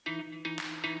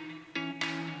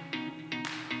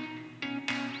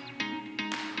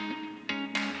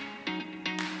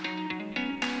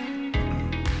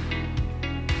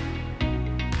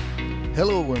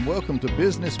Hello and welcome to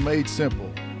Business Made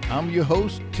Simple. I'm your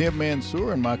host, Tim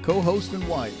Mansour, and my co-host and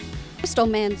wife, Crystal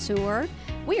Mansour.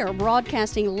 We are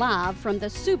broadcasting live from the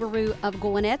Subaru of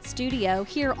Gwinnett studio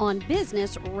here on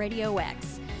Business Radio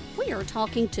X. We are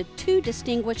talking to two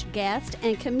distinguished guests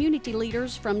and community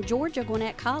leaders from Georgia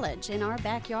Gwinnett College in our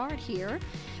backyard here.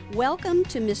 Welcome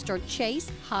to Mr.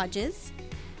 Chase Hodges.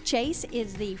 Chase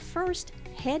is the first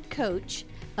head coach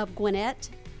of Georgia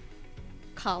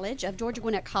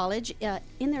Gwinnett College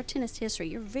in their tennis history.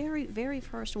 Your very, very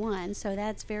first one, so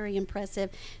that's very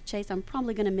impressive. Chase, I'm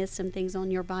probably going to miss some things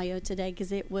on your bio today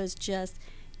because it was just,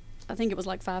 I think it was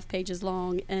like 5 pages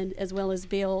long, and as well as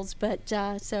Bill's. But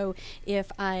so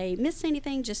if I missed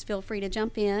anything, just feel free to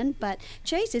jump in. But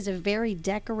Chase is a very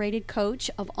decorated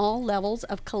coach of all levels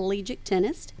of collegiate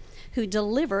tennis who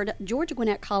delivered Georgia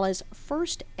Gwinnett College's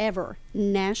first ever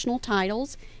national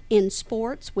titles in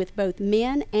sports with both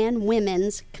men and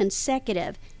women's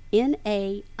consecutive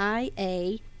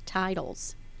NAIA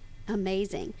titles.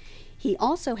 Amazing. He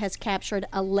also has captured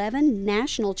 11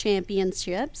 national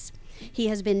championships. He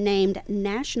has been named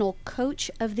National Coach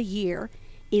of the Year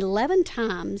 11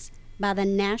 times by the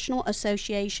National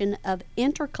Association of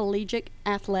Intercollegiate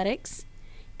Athletics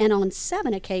and on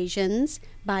 7 occasions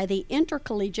by the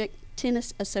Intercollegiate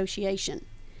Tennis Association.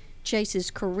 Chase's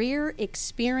career,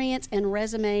 experience, and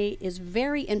resume is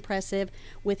very impressive,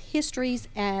 with histories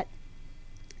at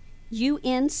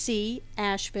UNC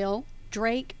Asheville,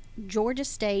 Drake, Georgia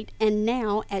State, and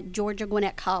now at Georgia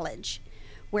Gwinnett College,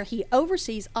 where he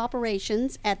oversees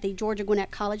operations at the Georgia Gwinnett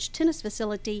College tennis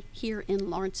facility here in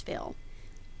Lawrenceville.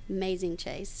 Amazing,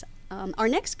 Chase. Our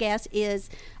next guest is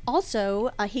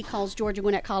also, he calls Georgia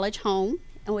Gwinnett College home,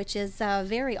 which is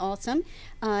very awesome.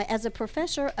 As a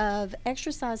professor of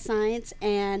exercise science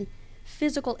and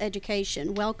physical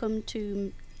education, welcome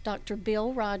to Dr.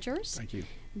 Bill Rogers. Thank you.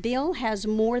 Bill has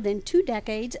more than 2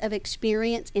 decades of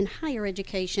experience in higher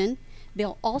education.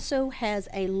 Bill also has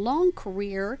a long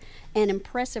career and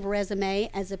impressive resume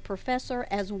as a professor,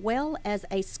 as well as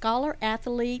a scholar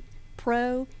athlete,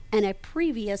 pro, and a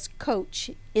previous coach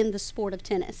in the sport of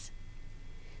tennis.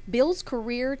 Bill's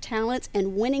career, talents,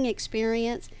 and winning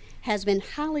experience has been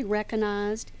highly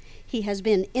recognized. He has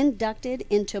been inducted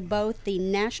into both the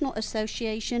National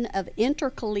Association of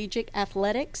Intercollegiate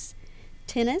Athletics,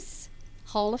 Tennis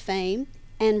Hall of Fame,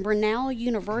 and Brenau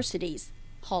University's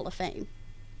Hall of Fame.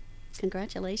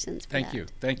 Congratulations for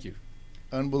that. Thank you.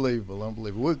 Unbelievable.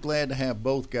 We're glad to have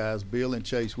both guys, Bill and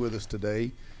Chase, with us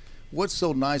today. What's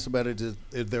so nice about it is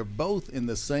they're both in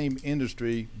the same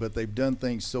industry, but they've done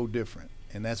things so different.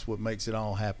 And that's what makes it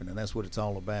all happen, and that's what it's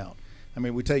all about. I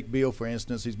mean, we take Bill, for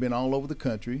instance. He's been all over the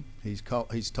country. He's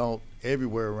taught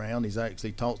everywhere around. He's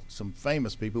actually taught some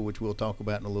famous people, which we'll talk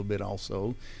about in a little bit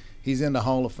also. He's in the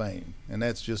Hall of Fame, and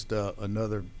that's just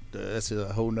that's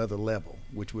a whole nother level,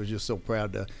 which we're just so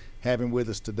proud to have him with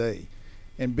us today.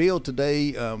 And Bill,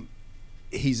 today,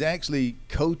 he's actually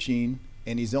coaching,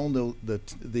 and he's on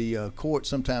the court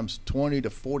sometimes 20 to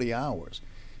 40 hours.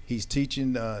 He's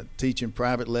teaching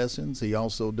private lessons.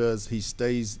 He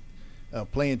stays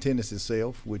playing tennis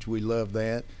himself, which we love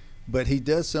that. But he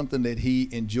does something that he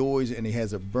enjoys and he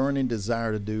has a burning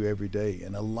desire to do every day.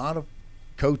 And a lot of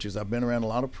coaches, I've been around a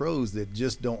lot of pros that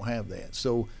just don't have that.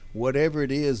 So whatever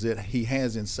it is that he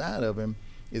has inside of him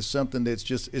is something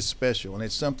that's is special. And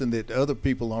it's something that other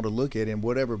people ought to look at in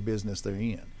whatever business they're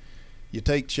in. You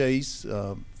take Chase,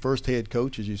 first head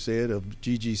coach, as you said, of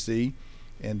GGC,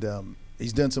 and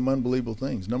he's done some unbelievable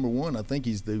things. Number one, I think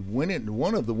he's one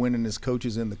of the winningest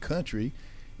coaches in the country.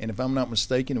 And if I'm not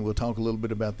mistaken, and we'll talk a little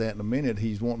bit about that in a minute,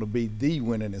 he's wanting to be the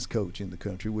winningest coach in the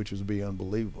country, which would be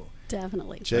unbelievable.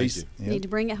 Definitely. Chase. You need to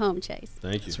bring it home, Chase.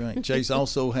 Thank you. That's right. Chase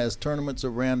also has tournaments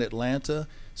around Atlanta.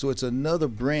 So it's another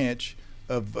branch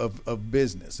of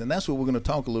business. And that's what we're going to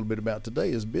talk a little bit about today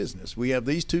is business. We have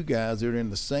these two guys that are in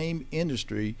the same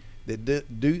industry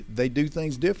that do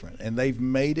things different, and they've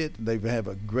made it. They have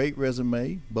a great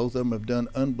resume. Both of them have done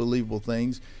unbelievable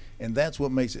things, and that's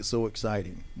what makes it so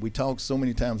exciting. We talk so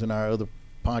many times in our other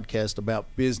podcast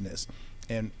about business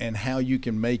and how you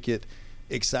can make it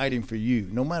exciting for you.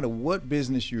 No matter what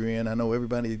business you're in, I know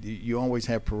you always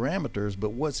have parameters,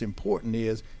 but what's important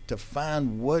is to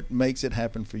find what makes it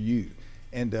happen for you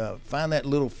and find that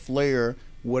little flair,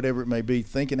 whatever it may be,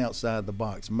 thinking outside the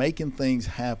box, making things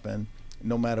happen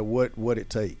no matter what it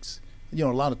takes. You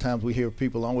know, a lot of times we hear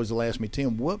people always ask me,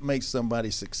 Tim, what makes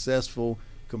somebody successful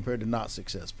compared to not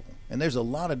successful? And there's a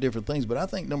lot of different things, but I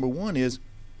think number one is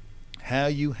how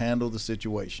you handle the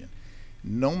situation.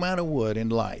 No matter what in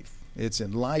life, it's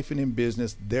in life and in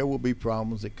business, there will be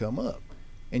problems that come up.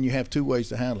 And you have two ways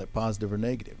to handle it, positive or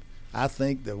negative. I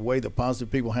think the way the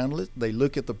positive people handle it, they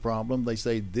look at the problem, they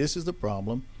say, this is the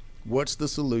problem, what's the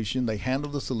solution? They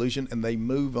handle the solution and they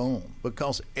move on,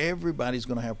 because everybody's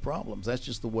going to have problems. That's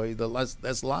just the way,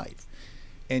 that's life.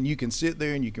 And you can sit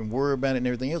there and you can worry about it and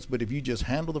everything else, but if you just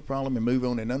handle the problem and move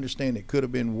on and understand it could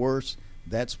have been worse,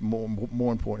 that's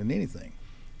more important than anything.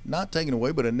 Not taken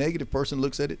away, but a negative person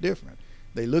looks at it different.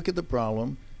 They look at the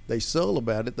problem, they sull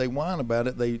about it, they whine about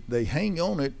it, they hang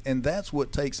on it, and that's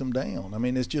what takes them down. I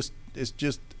mean, it's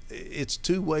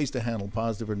two ways to handle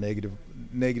positive or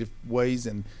negative ways,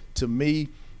 and to me,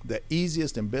 the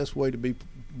easiest and best way to be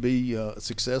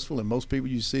successful, and most people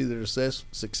you see that are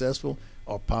successful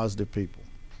are positive people.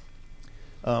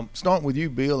 Starting with you,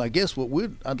 Bill, I guess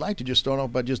I'd like to just start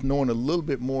off by just knowing a little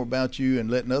bit more about you and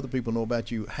letting other people know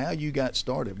about you, how you got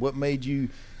started, what made you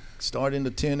start into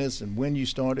tennis and when you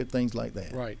started, things like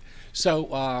that. Right.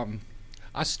 So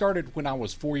I started when I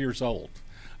was 4 years old.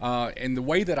 And the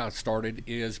way that I started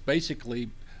is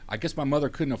basically, I guess my mother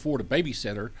couldn't afford a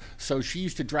babysitter, so she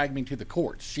used to drag me to the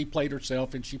courts. She played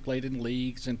herself, and she played in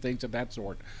leagues and things of that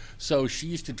sort. So she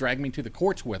used to drag me to the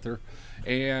courts with her,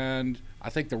 and I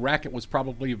think the racket was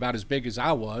probably about as big as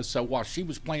I was. So while she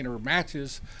was playing her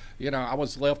matches, I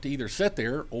was left to either sit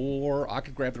there or I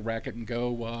could grab the racket and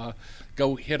go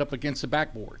hit up against the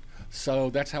backboard. So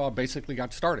that's how I basically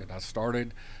got started. I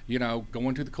started,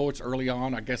 going to the courts early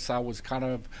on. I guess I was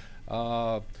kind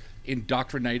of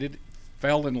indoctrinated,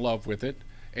 fell in love with it,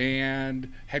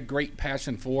 and had great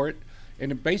passion for it.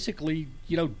 And it basically,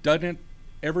 done it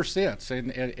ever since,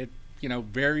 and at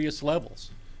various levels.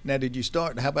 Now, did you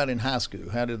start? How about in high school?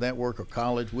 How did that work, or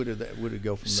college? Would it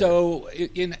go from there? So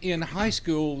in high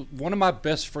school, one of my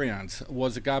best friends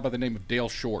was a guy by the name of Dale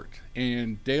Short,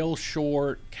 and Dale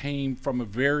Short came from a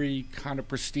very kind of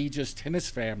prestigious tennis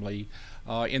family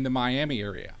in the Miami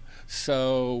area.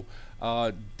 So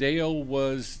Dale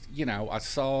was, I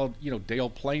saw, Dale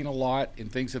playing a lot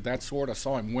and things of that sort. I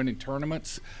saw him winning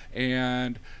tournaments,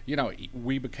 and,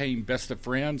 we became best of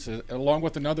friends, along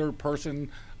with another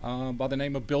person by the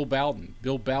name of Bill Bowden.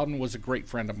 Bill Bowden was a great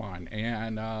friend of mine,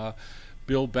 and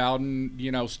Bill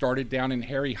Bowden, started down in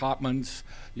Harry Hopman's,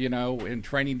 in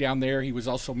training down there. He was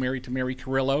also married to Mary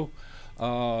Carrillo,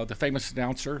 the famous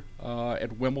announcer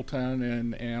at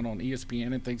Wimbledon and on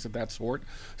ESPN and things of that sort.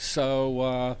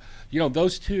 So,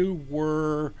 those two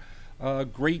were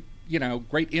great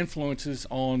influences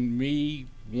on me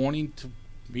wanting to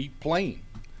be playing.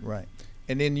 Right.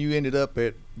 And then you ended up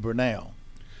at Brenau.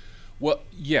 Well,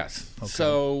 yes. Okay.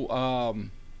 So,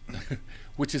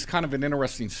 which is kind of an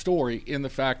interesting story in the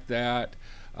fact that,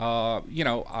 I'd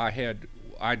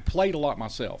played a lot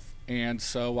myself. And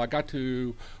so I got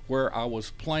to where I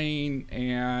was playing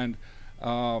and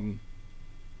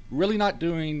really not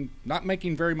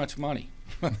making very much money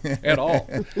at all.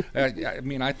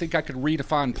 I think I could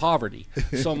redefine poverty.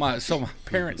 So my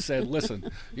parents said,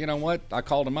 listen, you know what? I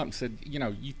called them up and said,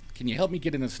 can you help me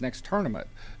get in this next tournament?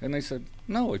 And they said,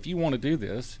 no, if you want to do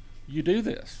this, you do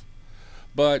this.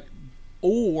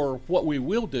 Or what we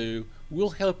will do, we'll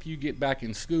help you get back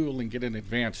in school and get an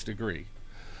advanced degree.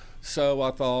 So I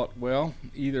thought, well,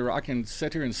 either I can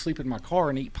sit here and sleep in my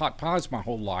car and eat pot pies my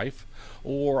whole life,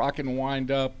 or I can wind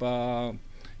up,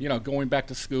 going back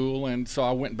to school. And so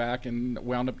I went back and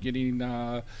wound up getting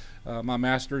my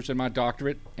master's and my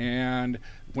doctorate. And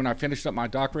when I finished up my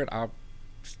doctorate,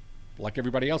 like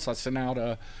everybody else, I sent out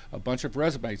a bunch of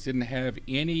resumes. Didn't have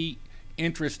any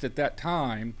interest at that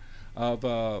time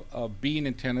of being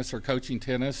in tennis or coaching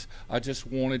tennis. I just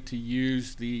wanted to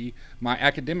use my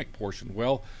academic portion.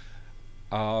 Well,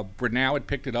 Brenau had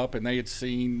picked it up, and they had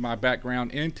seen my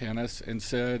background in tennis and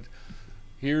said,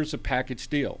 here's a package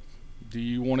deal. Do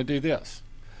you want to do this?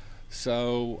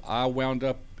 So I wound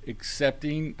up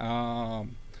accepting, the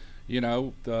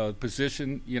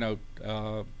position,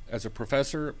 as a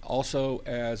professor, also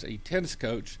as a tennis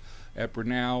coach at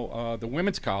Brenau, the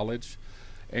women's college.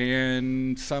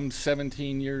 And some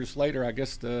 17 years later, I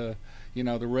guess the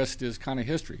rest is kind of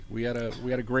history. We had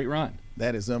a great run.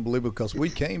 That is unbelievable, because we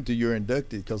came to your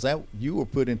inductee because you were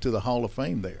put into the Hall of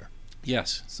Fame there.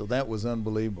 Yes. So that was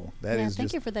unbelievable.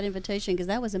 Thank you for that invitation, because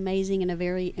that was amazing and a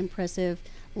very impressive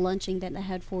luncheon that they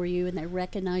had for you, and they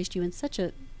recognized you in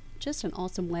just an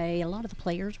awesome way. A lot of the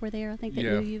players were there, I think, that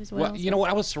knew you as well. Well, you know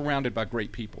what? I was surrounded by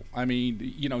great people. I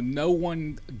mean, no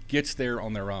one gets there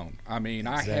on their own. I mean,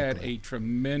 exactly. I had a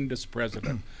tremendous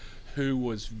president who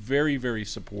was very, very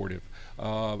supportive,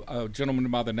 a gentleman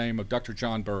by the name of Dr.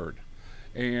 John Bird.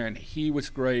 And he was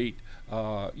great.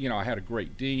 I had a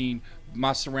great dean.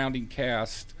 My surrounding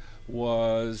cast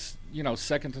was,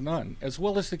 second to none, as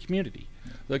well as the community.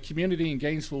 The community in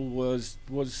Gainesville was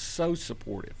so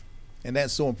supportive. And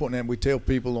that's so important. And we tell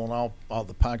people on all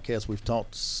the podcasts we've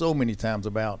talked so many times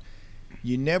about,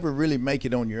 you never really make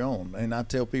it on your own. And I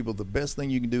tell people the best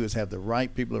thing you can do is have the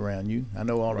right people around you. I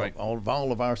know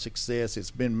all of our success,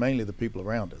 it's been mainly the people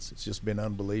around us. It's just been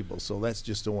unbelievable. So that's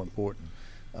just so important.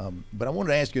 But I wanted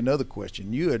to ask you another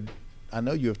question. I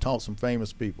know you have taught some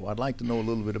famous people. I'd like to know a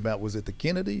little bit about, was it the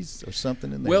Kennedys or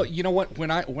something in there? Well, you know what?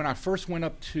 When I first went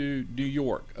up to New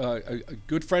York, a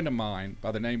good friend of mine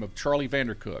by the name of Charlie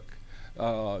Vandercook,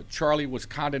 Charlie was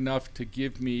kind enough to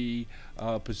give me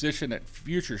a position at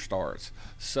Future Stars.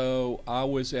 So I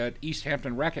was at East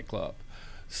Hampton Racquet Club.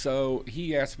 So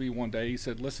he asked me one day, he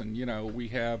said, listen, we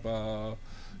have,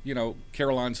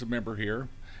 Caroline's a member here,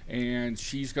 and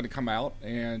she's going to come out,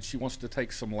 and she wants to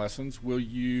take some lessons. Will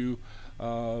you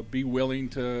be willing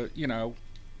to, you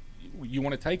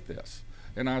want to take this?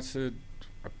 And I said,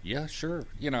 yeah, sure.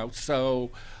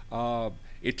 So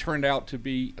it turned out to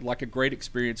be like a great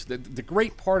experience. The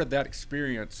great part of that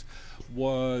experience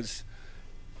was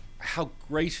how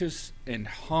gracious and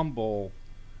humble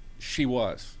she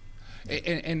was.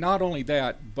 And not only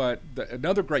that, but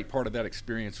another great part of that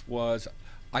experience was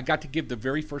I got to give the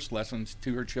very first lessons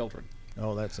to her children.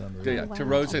 Oh, that's unreal. To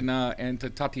Rose and to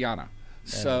Tatiana.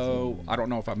 So I don't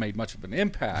know if I made much of an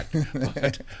impact,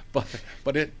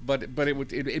 but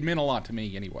it meant a lot to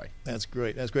me anyway. That's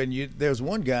great. That's great. And there's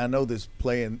one guy I know that's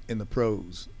playing in the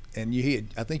pros, and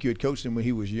I think you had coached him when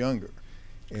he was younger.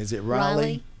 Is it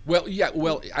Riley? Well, yeah.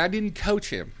 Well, I didn't coach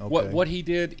him. Okay. What he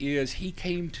did is he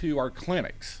came to our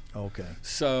clinics. Okay.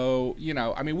 So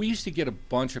we used to get a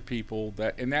bunch of people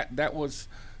that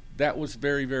was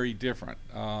very, very different.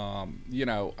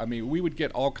 We would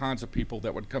get all kinds of people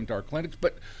that would come to our clinics,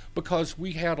 but because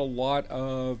we had a lot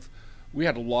of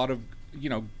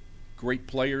great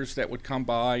players that would come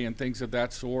by and things of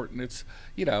that sort. And it's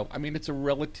a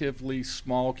relatively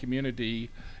small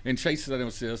community. And Chase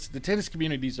knows this. The tennis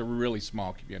community is a really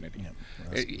small community,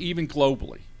 even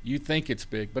globally. You think it's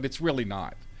big, but it's really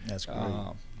not. That's great.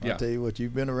 I'll tell you what,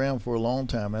 you've been around for a long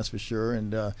time, that's for sure,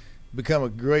 and become a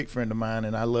great friend of mine,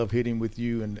 and I love hitting with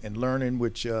you and learning,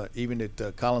 which even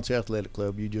at Collins Athletic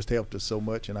Club, you just helped us so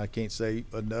much, and I can't say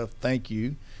enough thank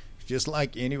you. Just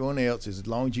like anyone else, as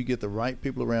long as you get the right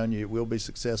people around you, it will be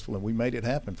successful, and we made it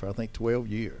happen for, I think, 12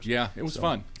 years. Yeah, it was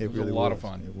fun. It was really a lot of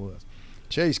fun. It was.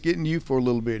 Chase, getting you for a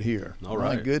little bit here. All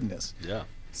right. My goodness. Yeah.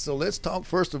 So let's talk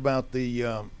first about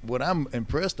the what I'm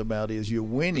impressed about is your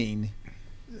winning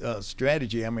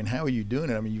strategy. I mean, how are you doing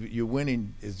it? I mean, your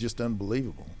winning is just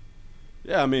unbelievable.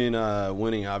 Yeah,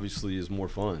 winning obviously is more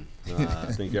fun.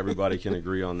 I think everybody can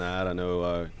agree on that. I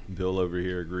know Bill over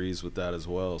here agrees with that as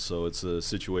well. So it's a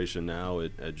situation now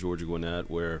at Georgia Gwinnett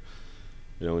where,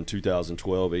 in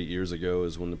 2012, 8 years ago,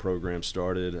 is when the program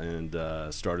started,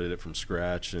 and started it from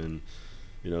scratch. And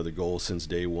the goal since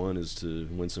day one is to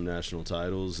win some national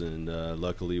titles, and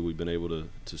luckily we've been able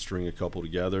to string a couple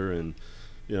together. And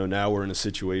now we're in a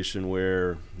situation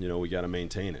where we got to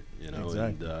maintain it.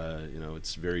 Exactly. And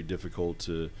it's very difficult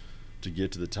to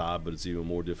get to the top, but it's even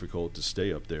more difficult to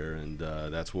stay up there. And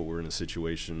that's what we're in a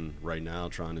situation right now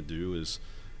trying to do is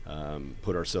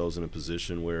put ourselves in a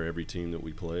position where every team that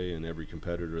we play and every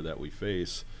competitor that we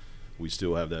face, we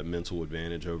still have that mental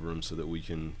advantage over them so that we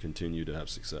can continue to have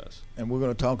success. And we're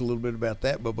going to talk a little bit about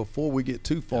that, but before we get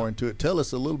too far into it, tell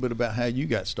us a little bit about how you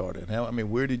got started.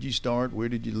 Where did you start? Where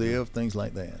did you live? Things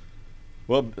like that.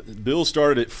 Well, Bill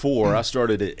started at 4. I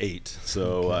started at 8,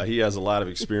 so he has a lot of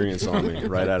experience on me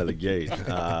right out of the gate.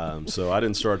 So I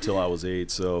didn't start till I was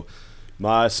 8. So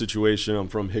my situation, I'm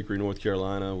from Hickory, North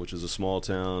Carolina, which is a small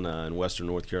town in western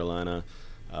North Carolina.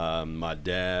 My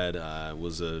dad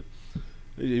was a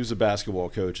basketball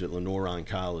coach at Lenoir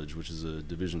College, which is a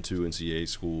Division II NCAA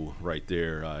school right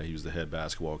there. He was the head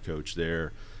basketball coach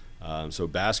there. So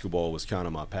basketball was kind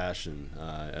of my passion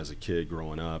as a kid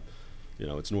growing up.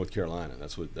 It's North Carolina.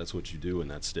 That's what you do in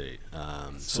that state.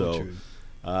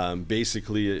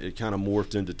 Basically, it kind of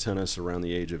morphed into tennis around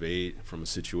the age of 8 from a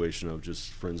situation of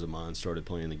just friends of mine started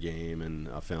playing the game, and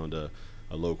I found a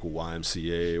local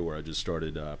YMCA where I just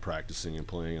started practicing and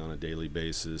playing on a daily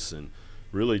basis, and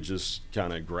really just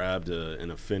kind of grabbed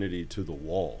an affinity to the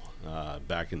wall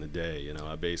back in the day.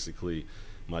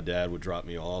 My dad would drop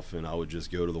me off, and I would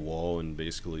just go to the wall and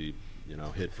basically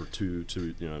hit for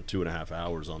 2.5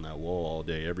 hours on that wall all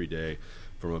day, every day,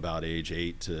 from about age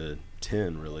 8 to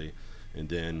 10, really. And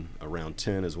then around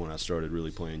 10 is when I started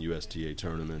really playing USTA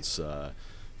tournaments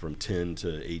from 10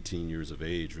 to 18 years of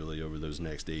age, really, over those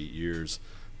next 8 years.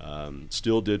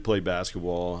 Still did play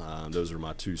basketball. Those are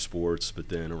my 2 sports. But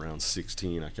then around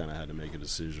 16, I kind of had to make a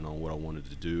decision on what I wanted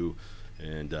to do.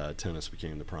 And tennis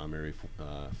became the primary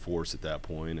force at that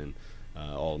point. And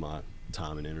all of my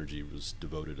time and energy was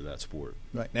devoted to that sport.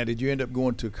 Right. Now, did you end up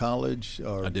going to college?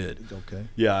 Or? I did. Okay.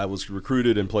 Yeah, I was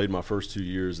recruited and played my first 2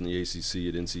 years in the ACC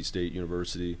at NC State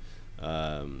University,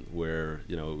 where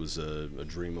it was a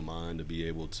dream of mine to be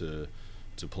able to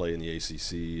play in the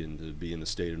ACC and to be in the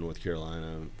state of North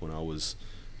Carolina. When I was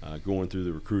going through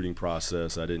the recruiting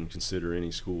process, I didn't consider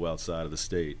any school outside of the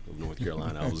state of North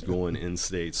Carolina. I was going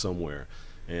in-state somewhere,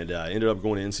 and I ended up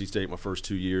going to NC State my first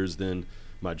 2 years. Then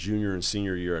my junior and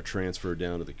senior year, I transferred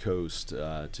down to the coast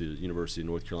to University of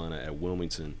North Carolina at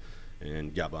Wilmington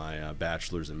and got my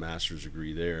bachelor's and master's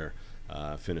degree there.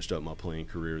 Finished up my playing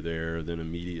career there. Then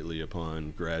immediately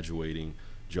upon graduating,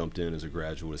 jumped in as a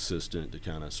graduate assistant to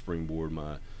kind of springboard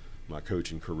my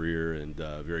coaching career, and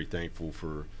very thankful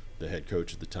for the head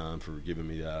coach at the time for giving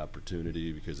me that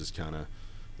opportunity, because it's kind of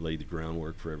laid the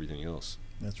groundwork for everything else.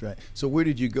 That's right. So where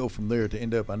did you go from there to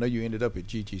end up? I know you ended up at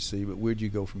GGC, but where did you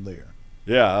go from there?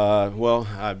 Yeah, well,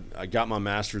 I got my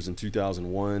master's in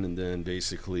 2001, and then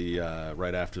basically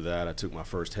right after that, I took my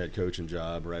first head coaching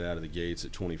job right out of the gates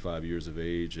at 25 years of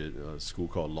age at a school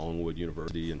called Longwood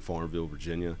University in Farmville,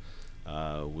 Virginia.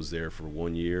 Was there for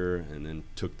 1 year, and then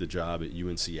took the job at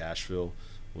UNC Asheville.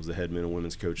 Was the head men and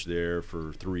women's coach there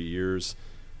for 3 years.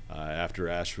 After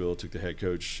Asheville, took the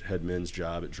head men's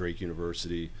job at Drake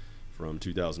University from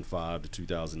 2005 to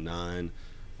 2009.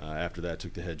 After that,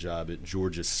 took the head job at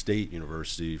Georgia State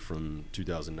University from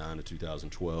 2009 to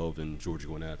 2012, and Georgia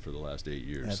Gwinnett for the last 8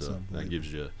 years. That's so that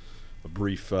gives you a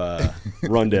brief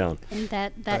rundown. And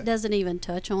that doesn't even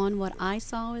touch on what I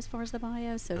saw as far as the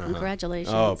bio. So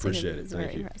congratulations. Oh, appreciate it. It's Thank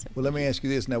very you. impressive. Well, let me ask you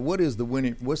this. Now, what's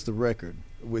the record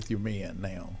with your men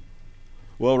now?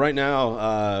 Well, right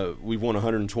now we've won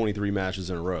 123 matches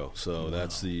in a row, so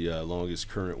that's the longest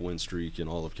current win streak in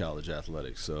all of college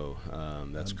athletics. So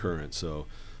that's current. So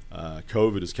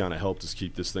COVID has kind of helped us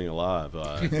keep this thing alive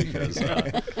because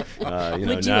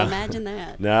Would you imagine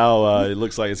that? Now it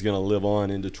looks like it's going to live on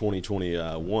into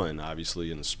 2021,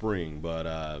 obviously in the spring. But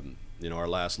our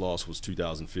last loss was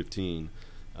 2015.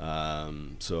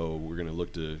 So we're going to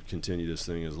look to continue this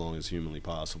thing as long as humanly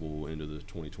possible into the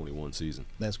 2021 season.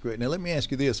 That's great. Now, let me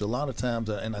ask you this. A lot of times,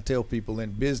 and I tell people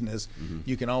in business,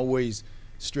 you can always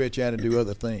stretch out and do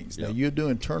other things. Now, you're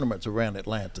doing tournaments around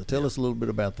Atlanta. Tell us a little bit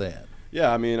about that.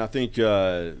 Yeah, I mean, I think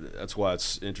that's why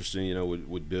it's interesting,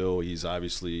 with Bill. He's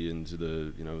obviously into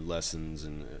the, lessons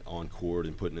and on court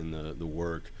and putting in the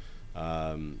work.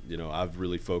 I've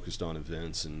really focused on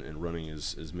events and running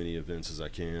as many events as I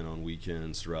can on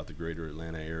weekends throughout the greater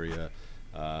Atlanta area.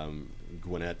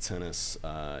 Gwinnett Tennis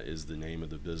is the name of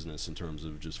the business in terms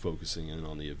of just focusing in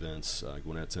on the events.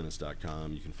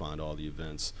 GwinnettTennis.com, you can find all the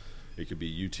events. It could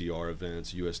be UTR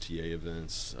events, USTA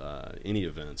events, any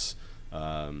events.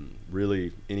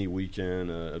 Really, any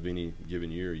weekend of any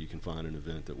given year, you can find an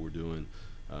event that we're doing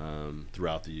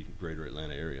throughout the greater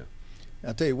Atlanta area.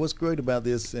 I'll tell you what's great about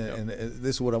this, and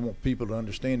this is what I want people to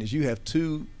understand, is you have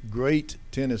two great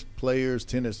tennis players,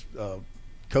 tennis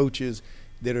coaches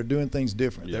that are doing things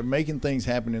different. They're making things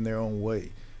happen in their own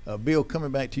way. Bill,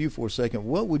 coming back to you for a second,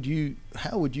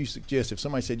 how would you suggest if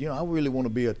somebody said, I really want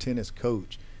to be a tennis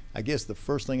coach? I guess the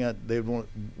first thing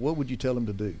what would you tell them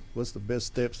to do? What's the best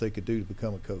steps they could do to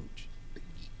become a coach?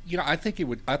 I think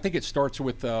it starts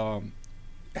with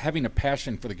having a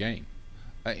passion for the game.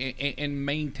 And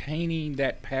maintaining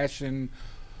that passion.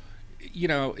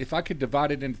 If I could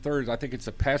divide it into thirds, I think it's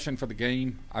a passion for the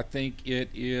game. I think it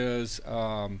is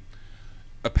a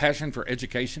passion for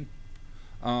education,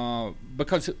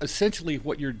 because essentially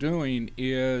what you're doing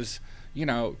is,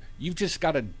 you've just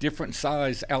got a different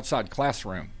size outside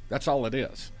classroom. That's all it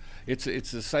is. It's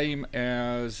the same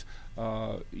as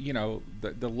the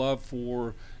love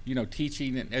for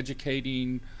teaching and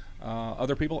educating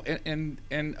other people, and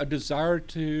a desire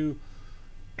to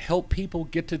help people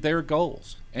get to their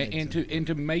goals and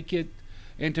to make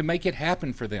it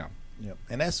happen for them. Yep.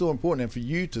 And that's so important, and for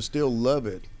you to still love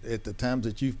it at the times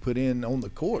that you've put in on the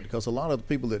court, because a lot of the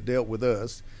people that dealt with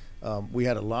us, we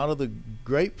had a lot of the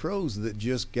great pros that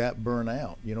just got burnt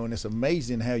out, and it's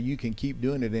amazing how you can keep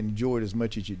doing it and enjoy it as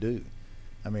much as you do.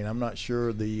 I mean, I'm not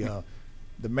sure the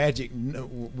magic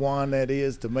wand that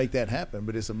is to make that happen,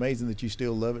 but it's amazing that you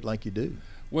still love it like you do.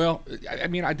 Well, I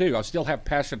mean, I do. I still have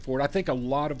passion for it. I think a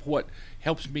lot of what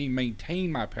helps me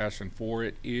maintain my passion for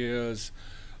it is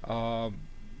that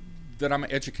I'm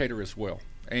an educator as well,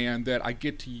 and that I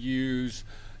get to use,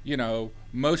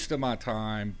 most of my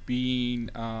time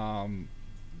being, an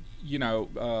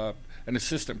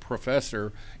assistant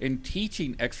professor and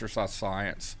teaching exercise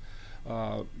science,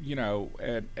 at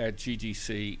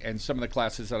GGC and some of the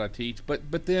classes that I teach.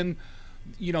 But then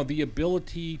the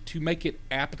ability to make it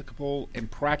applicable and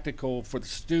practical for the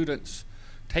students,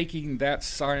 taking that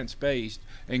science-based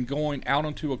and going out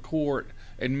onto a court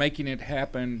and making it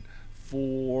happen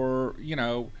for,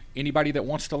 anybody that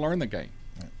wants to learn the game.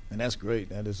 And that's great.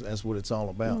 That's what it's all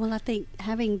about. Well, I think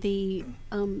having the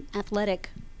athletic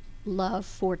love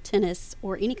for tennis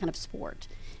or any kind of sport,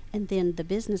 and then the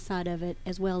business side of it,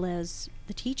 as well as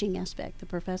the teaching aspect, the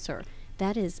professor,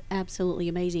 that is absolutely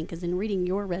amazing. Because in reading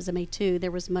your resume too,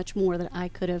 there was much more that I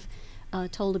could have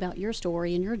told about your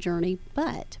story and your journey.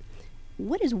 But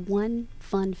what is one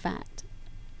fun fact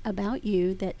about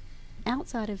you that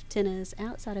outside of tennis,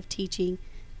 outside of teaching,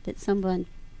 that someone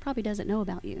probably doesn't know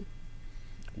about you?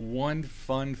 One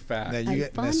fun fact.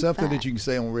 That's something that you can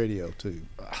say on radio too.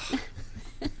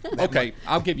 Okay,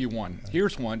 I'll give you one.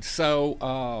 Here's one. So,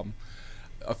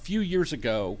 a few years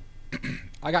ago,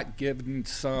 I got given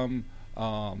some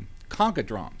conga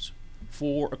drums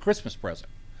for a Christmas present.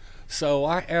 So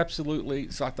I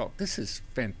thought, this is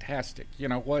fantastic. You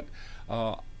know what?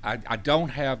 I don't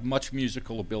have much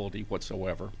musical ability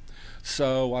whatsoever.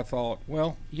 So I thought,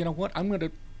 well, you know what? I'm going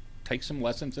to take some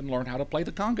lessons and learn how to play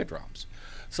the conga drums.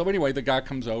 So anyway, the guy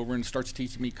comes over and starts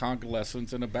teaching me conga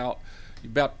lessons, and about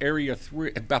area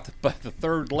 3, about the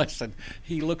third lesson,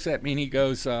 he looks at me and he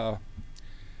goes, "Hey,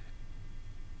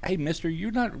 mister,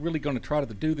 you're not really going to try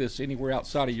to do this anywhere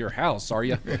outside of your house, are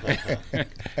you?"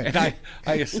 And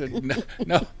I said,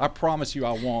 no, I promise you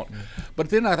I won't. But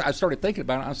then I started thinking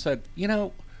about it. I said,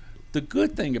 the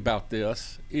good thing about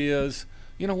this is,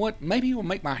 you know what? Maybe it will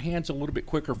make my hands a little bit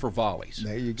quicker for volleys.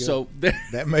 There you go. So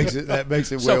that makes it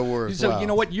well worthwhile. So you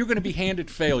know what? You're going to be handed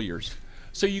failures.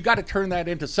 So you got to turn that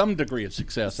into some degree of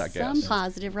success, I guess. Some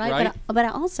positive, right? Right? But I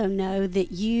also know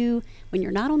that you, when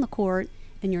you're not on the court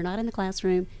and you're not in the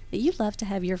classroom, that you love to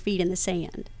have your feet in the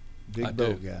sand. Big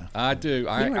boat guy. I do. You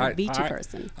are a beachy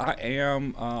person. I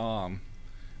am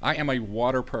a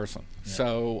water person. Yeah.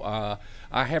 So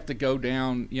I have to go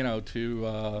down,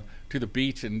 to the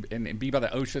beach and be by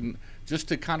the ocean just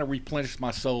to kind of replenish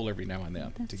my soul every now and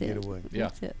then. That's To it. get away. Yeah.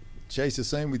 That's it. Chase, the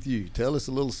same with you. Tell us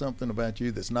a little something about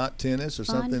you that's not tennis or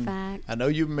Fun something. fact. I know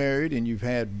you're married and you've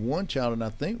had one child, and I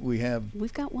think we've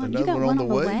got one. another You got one one on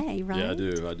the way. right? Yeah,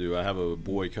 I do. I have a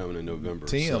boy coming in November.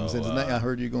 Tim's. so, His name, I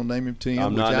heard you're going to name him Tim.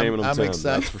 I'm which not naming him I'm Tim,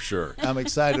 excited. that's for sure. I'm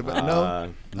excited about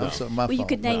No. I'm sorry, my Well, you fault.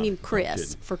 could name No, him I'm Chris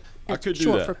kidding. for I could do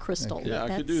short that. for Crystal. Yeah, I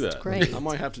That's could do that. great. I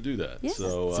might have to do that. Yes.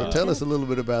 So, So tell us a little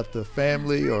bit about the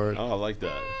family, or Oh, I like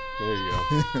that. There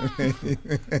you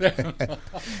go.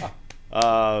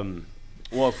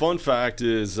 Well, a fun fact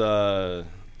is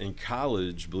in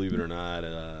college, believe it or not,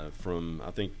 from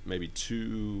I think maybe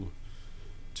two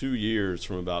years,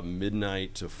 from about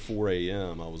midnight to 4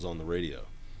 a.m., I was on the radio.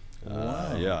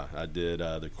 Wow. Yeah, I did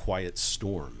the Quiet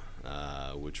Storm,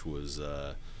 which was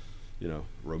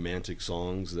romantic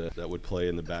songs that would play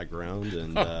in the background,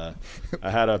 and I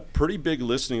had a pretty big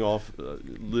listening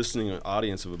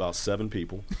audience of about 7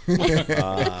 people.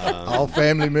 all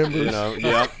family members.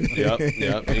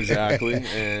 Yep, exactly.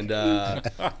 And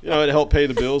it helped pay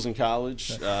the bills in college.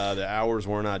 The hours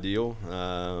weren't ideal,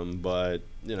 but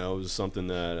it was something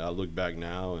that I look back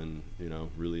now and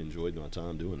really enjoyed my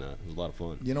time doing that. It was a lot of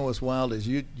fun. You know what's wild is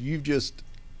you've just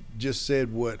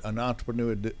said what an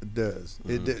entrepreneur does.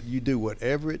 Mm-hmm. You do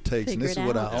whatever it takes, and Figure this it is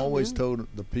what I out. always Yeah. told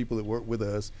the people that work with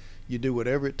us. You do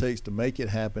whatever it takes to make it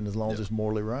happen, as long as Yeah. it's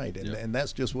morally right, and Yeah. and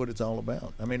that's just what it's all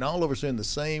about. I mean, all of us are in the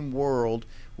same world.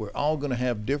 We're all going to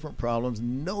have different problems.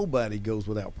 Nobody goes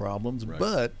without problems, Right.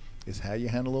 but it's how you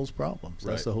handle those problems.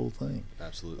 That's Right. the whole thing.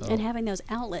 Absolutely. And having those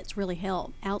outlets really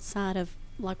help outside of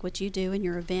like what you do in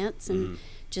your events, and Mhm.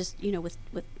 just with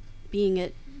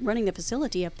being running the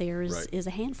facility up there Right. is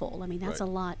a handful. I mean, that's Right.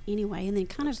 a lot anyway. And then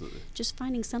kind Absolutely. of just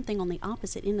finding something on the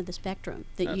opposite end of the spectrum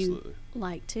that Absolutely. you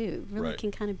like too really Right.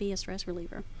 can kind of be a stress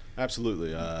reliever.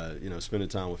 Absolutely. Spending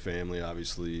time with family,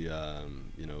 obviously,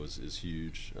 is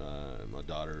huge. My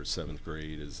daughter, 7th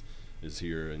grade, is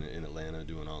here in Atlanta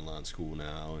doing online school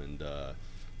now, and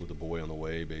with a boy on the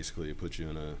way, basically it puts you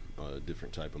in a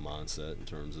different type of mindset in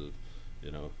terms of,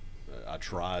 I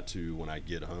try to, when I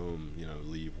get home,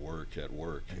 leave work at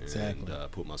work, Exactly.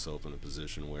 and put myself in a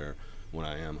position where when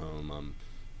I am home, I'm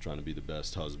trying to be the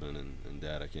best husband and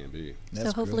dad I can be. That's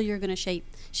So hopefully good. you're going to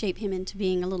shape him into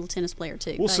being a little tennis player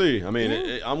too. We'll But- see. I mean,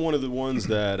 Yeah. I'm one of the ones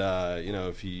that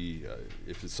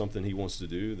if it's something he wants to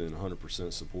do, then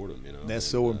 100% support him. That's and,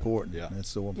 so important. Yeah. That's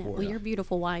so Yeah, important. well, your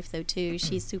beautiful wife though too.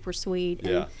 She's super sweet, and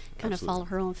Yeah, kind of absolutely. follow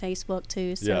her on Facebook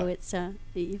too. So Yeah. it's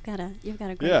you've got a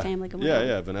great Yeah, family going yeah, on.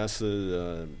 yeah.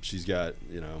 Vanessa, she's got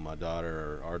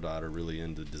our daughter really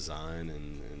into design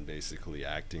and basically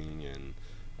acting, and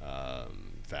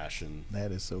fashion.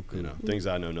 That is so cool. You know, things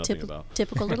I know nothing about.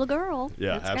 Typical little girl.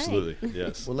 Yeah, That's absolutely. great.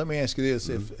 Yes. Well, let me ask you this: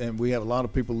 and we have a lot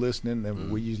of people listening,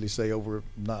 and we usually say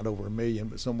not over 1 million,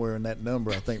 but somewhere in that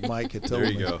number. I think Mike had told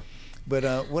me. There you go.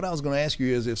 But what I was going to ask you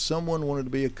is, if someone wanted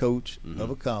to be a coach of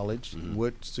a college,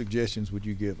 what suggestions would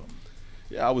you give them?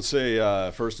 Yeah, I would say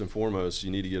first and foremost,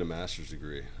 you need to get a master's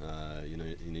degree. You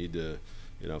need to,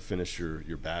 finish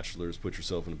your bachelor's, put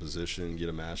yourself in a position, get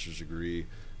a master's degree.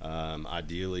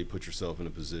 Ideally, put yourself in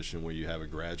a position where you have a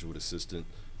graduate assistant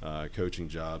coaching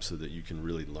job, so that you can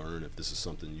really learn if this is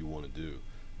something you want to do.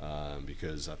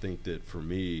 Because I think that for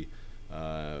me,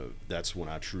 that's when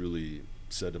I truly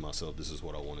said to myself, this is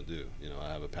what I want to do.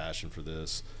 I have a passion for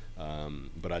this,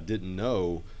 but I didn't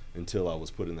know until I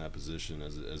was put in that position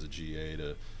as a GA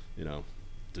to,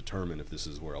 determine if this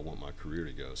is where I want my career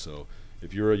to go. So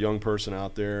if you're a young person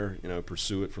out there,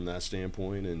 pursue it from that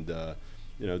standpoint, and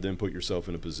then put yourself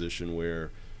in a position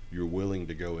where you're willing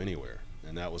to go anywhere.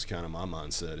 And that was kind of my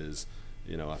mindset is,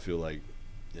 I feel like,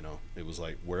 it was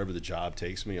like wherever the job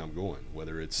takes me, I'm going.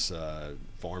 Whether it's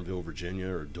Farmville, Virginia,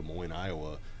 or Des Moines,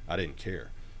 Iowa, I didn't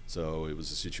care. So it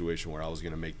was a situation where I was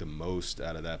going to make the most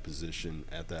out of that position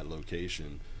at that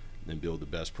location and build the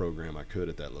best program I could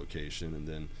at that location, and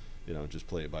then, just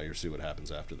play it by ear, see what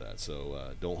happens after that.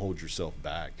 So don't hold yourself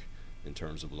back in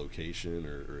terms of location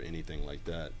or anything like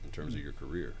that in terms of your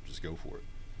career. Just go for it.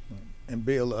 And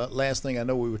Bill, last thing, I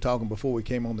know we were talking before we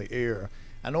came on the air.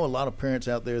 I know a lot of parents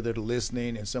out there that are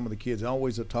listening, and some of the kids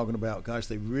always are talking about, gosh,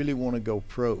 they really want to go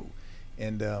pro.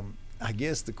 And I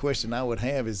guess the question I would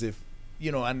have is if,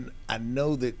 I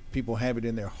know that people have it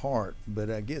in their heart,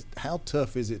 but I guess how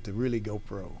tough is it to really go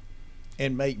pro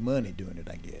and make money doing it,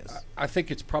 I guess? I think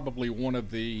it's probably one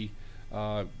of the,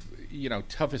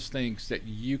 toughest things that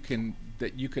you could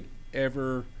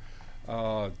ever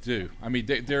do. I mean,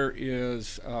 there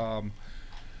is,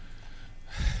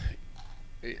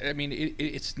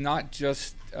 it's not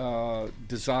just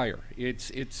desire.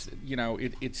 It's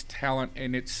talent,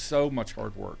 and it's so much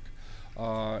hard work.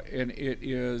 And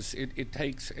it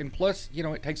takes, and plus,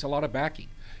 it takes a lot of backing.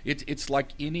 It's like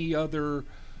any other,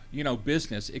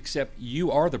 business, except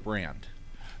you are the brand.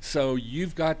 So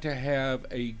you've got to have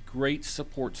a great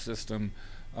support system.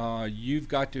 You've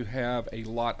got to have a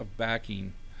lot of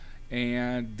backing.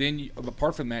 And then,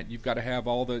 apart from that, you've got to have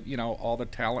all the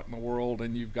talent in the world,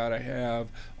 and you've got to have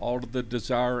all of the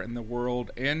desire in the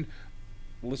world, and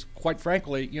quite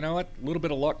frankly, a little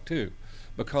bit of luck too,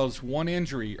 because one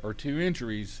injury or two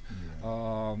injuries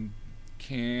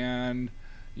can,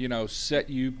 set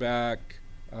you back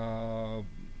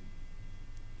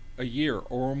a year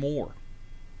or more.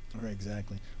 Right,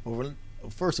 exactly. Well,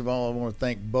 first of all, I want to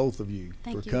thank both of you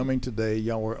for coming today.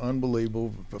 Y'all were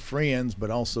unbelievable, for friends, but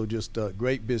also just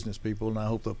great business people. And I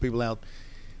hope the people out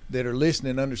that are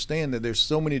listening understand that there's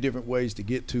so many different ways to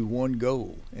get to one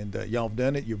goal. And y'all have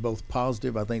done it. You're both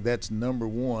positive. I think that's number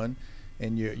one.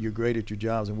 And you're great at your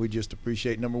jobs. And we just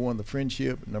appreciate, number one, the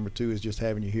friendship. Number two is just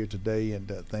having you here today. And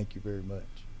thank you very much.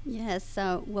 Yes.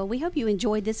 Well, we hope you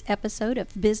enjoyed this episode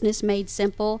of Business Made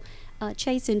Simple.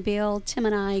 Chase and Bill, Tim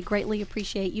and I greatly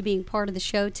appreciate you being part of the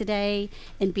show today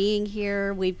and being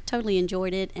here. We've totally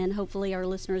enjoyed it, and hopefully our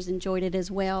listeners enjoyed it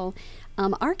as well.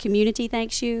 Our community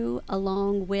thanks you,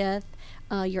 along with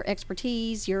your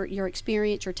expertise, your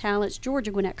experience, your talents. Georgia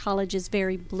Gwinnett College is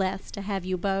very blessed to have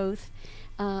you both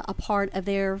a part of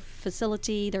their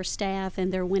facility, their staff,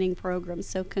 and their winning programs.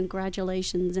 So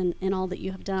congratulations in all that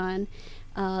you have done.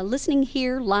 Listening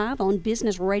here live on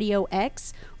Business Radio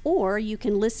X, or you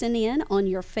can listen in on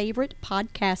your favorite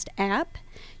podcast app.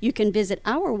 You can visit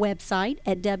our website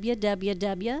at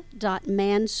www.mansour,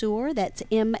 that's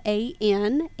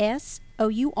MANSOUR,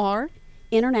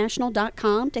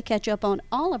 international.com to catch up on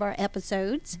all of our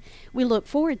episodes. We look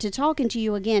forward to talking to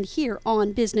you again here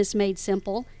on Business Made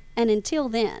Simple. And until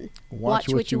then, watch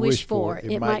what you wish for.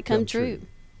 It might come true.